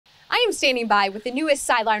I am standing by with the newest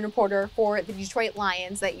sideline reporter for the Detroit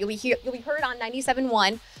Lions that you'll be heard on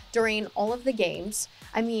 97.1 during all of the games.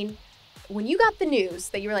 I mean, when you got the news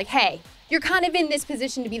that you were like, hey, you're kind of in this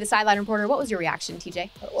position to be the sideline reporter, what was your reaction,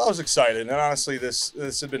 TJ? Well, I was excited, and honestly,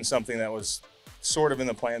 this had been something that was sort of in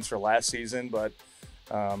the plans for last season, but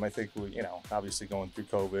I think obviously going through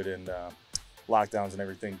COVID and lockdowns and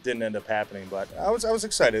everything didn't end up happening. But I was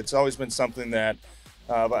excited. It's always been something that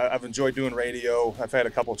I've enjoyed doing radio. I've had a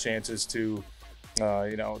couple chances to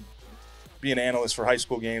be an analyst for high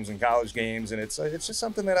school games and college games, and it's just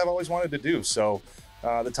something that I've always wanted to do. So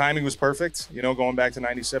the timing was perfect, going back to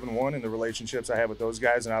 97.1 and the relationships I have with those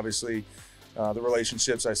guys, and obviously the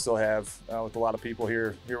relationships I still have with a lot of people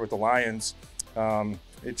here with the Lions.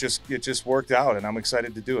 It just worked out, and I'm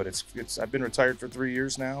excited to do it. I've been retired for 3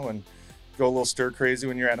 years now, and go a little stir crazy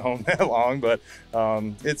when you're at home that long, but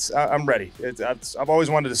I'm ready. I've always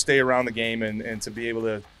wanted to stay around the game and to be able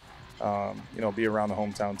to be around the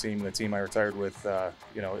hometown team and the team I retired with.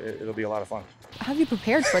 It'll be a lot of fun. How have you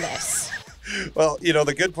prepared for this? Well,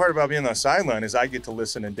 the good part about being on the sideline is I get to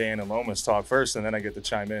listen to Dan and Lomas talk first, and then I get to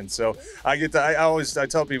chime in. So I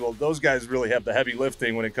tell people those guys really have the heavy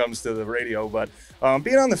lifting when it comes to the radio. But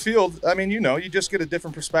being on the field, I mean, you just get a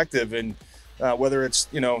different perspective, and whether it's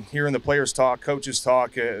hearing the players talk, coaches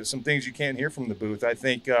talk, some things you can't hear from the booth. I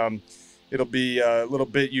think it'll be a little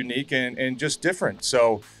bit unique and just different.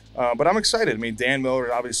 So, but I'm excited. I mean, Dan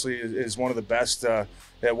Miller obviously is one of the best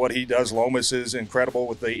at what he does. Lomas is incredible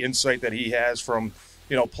with the insight that he has from,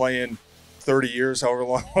 playing 30 years, however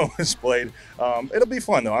long Lomas played. It'll be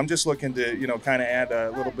fun, though. I'm just looking to, kind of add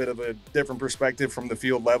a little bit of a different perspective from the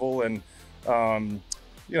field level and,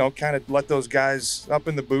 kind of let those guys up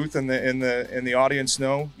in the booth and the audience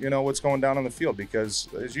know, what's going down on the field because,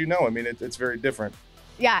 as you know, I mean, it's very different.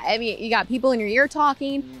 Yeah, I mean, you got people in your ear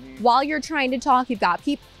talking. Mm-hmm. While you're trying to talk, you've got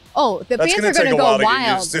people. Oh, the fans are going to go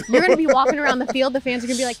wild. You're going to be walking around the field. The fans are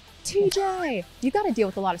going to be like, TJ, you got to deal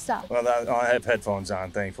with a lot of stuff. Well, I have headphones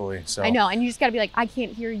on, thankfully. So I know, and you just got to be like, I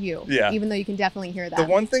can't hear you. Yeah. Even though you can definitely hear that. The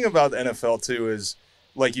one thing about the NFL, too, is,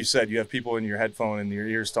 like you said, you have people in your headphone and your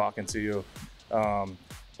ears talking to you.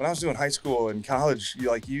 When I was doing high school and college,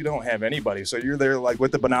 you don't have anybody. So you're there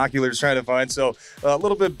with the binoculars trying to find. So a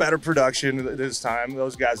little bit better production this time.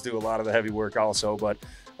 Those guys do a lot of the heavy work also, but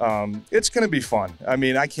it's going to be fun. I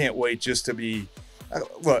mean, I can't wait just to be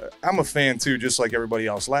look, I'm a fan too, just like everybody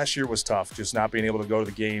else. Last year was tough, just not being able to go to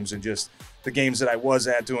the games and just the games that I was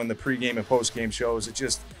at doing the pregame and postgame shows.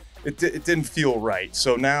 It didn't feel right.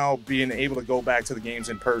 So now being able to go back to the games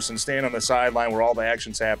in person, stand on the sideline where all the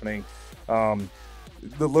action's happening,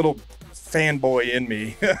 the little fanboy in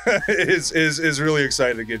me is really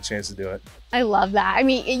excited to get a chance to do it. I love that. I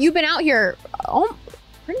mean, you've been out here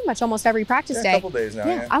pretty much almost every practice day. A couple days now.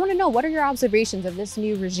 Yeah. I want to know, what are your observations of this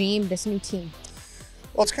new regime, this new team?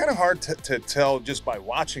 Well, it's kind of hard to tell just by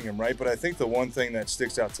watching them, right? But I think the one thing that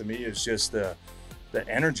sticks out to me is just the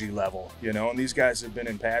energy level, and these guys have been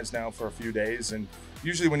in pads now for a few days, and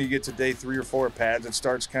usually when you get to day 3 or 4 of pads, it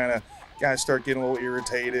starts guys start getting a little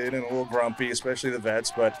irritated and a little grumpy, especially the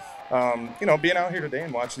vets. But being out here today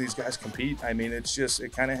and watching these guys compete, I mean, it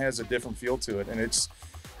kind of has a different feel to it, and it's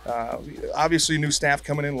obviously new staff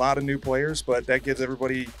coming in, a lot of new players, but that gives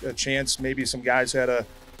everybody a chance. Maybe some guys had a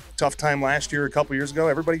tough time last year, a couple years ago.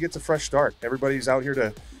 Everybody gets a fresh start. Everybody's out here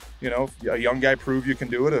to, a young guy prove you can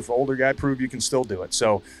do it. If an older guy prove you can still do it.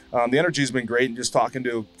 So the energy's been great. And just talking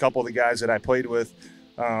to a couple of the guys that I played with,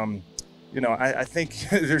 I think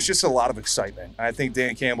there's just a lot of excitement. I think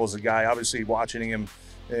Dan Campbell's a guy, obviously watching him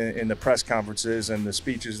in the press conferences and the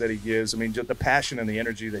speeches that he gives. I mean, just the passion and the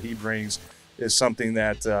energy that he brings is something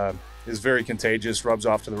that is very contagious, rubs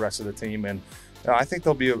off to the rest of the team. And I think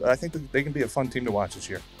they can be a fun team to watch this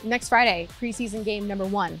year. Next Friday, preseason game number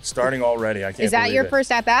 1. Starting already. I can't believe it. Is that your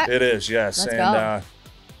first at bat? It is, yes. Let's go.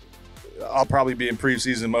 I'll probably be in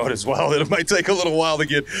preseason mode as well. It might take a little while to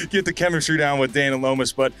get the chemistry down with Dan and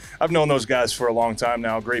Lomas, but I've known those guys for a long time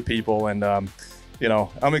now. Great people, and I'm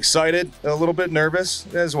excited, a little bit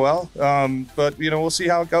nervous as well. But we'll see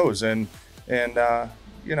how it goes, and we'll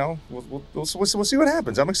see what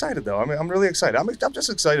happens. I'm excited though. I'm really excited. I'm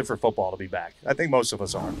just excited for football to be back. I think most of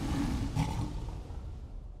us are.